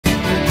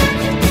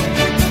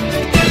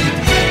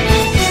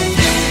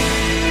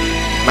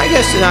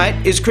guest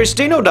tonight is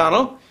Christine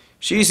O'Donnell.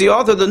 She's the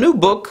author of the new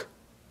book,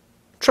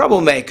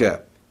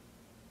 Troublemaker.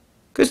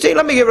 Christine,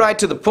 let me get right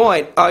to the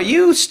point. Are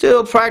you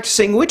still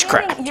practicing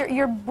witchcraft?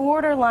 You're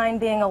borderline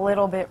being a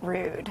little bit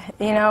rude,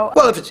 you know?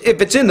 Well,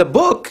 if it's in the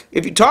book,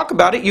 if you talk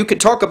about it, you can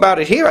talk about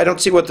it here. I don't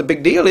see what the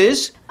big deal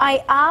is.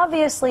 I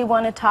obviously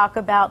want to talk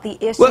about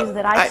the issues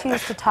that I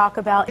choose to talk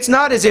about. It's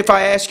not as if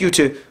I ask you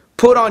to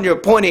put on your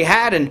pointy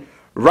hat and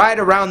ride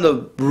around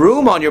the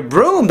room on your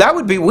broom. That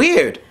would be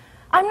weird.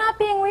 I'm not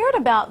being weird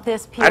about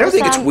this, Piers. I don't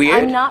think it's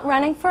weird. I'm not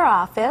running for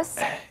office.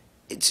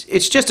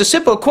 It's just a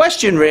simple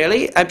question,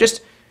 really.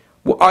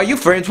 Are you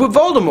friends with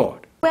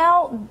Voldemort?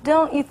 Well,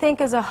 don't you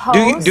think as a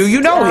host, do you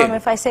know him?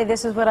 If I say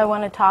this is what I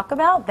want to talk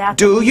about, that's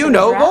Do you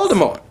know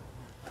Voldemort?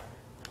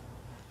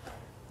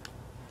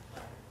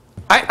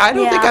 I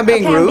don't think I'm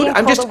being rude.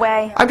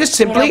 I'm just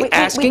simply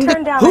asking.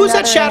 Who's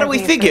that shadowy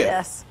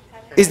figure?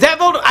 Is that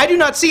Voldemort? I do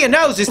not see a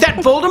nose. Is that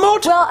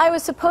Voldemort? Well, I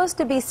was supposed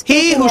to be speaking.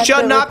 He who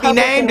shall not be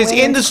named is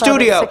in the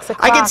studio.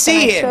 I can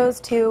see him.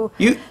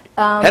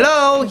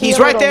 Hello, he's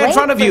right there in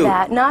front of you.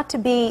 Not to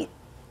be,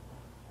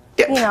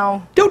 you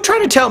know. Don't try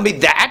to tell me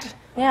that.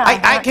 Yeah,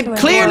 I can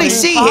clearly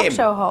see him.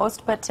 Show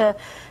host, but to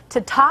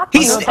talk to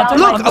you about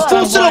look, a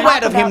full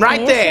silhouette of him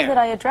right there. That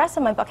I address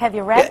in my book. Have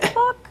you read the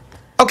book?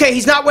 Okay,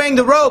 he's not wearing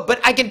the robe,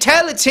 but I can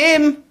tell it's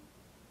him.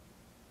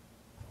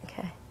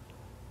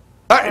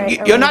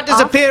 You're not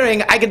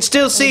disappearing. I can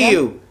still see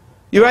you.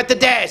 You're at the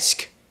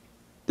desk.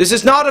 This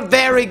is not a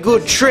very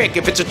good trick,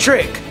 if it's a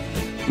trick.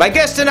 My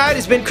guest tonight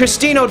has been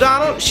Christine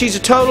O'Donnell. She's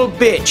a total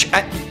bitch.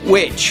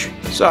 Witch.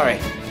 Sorry.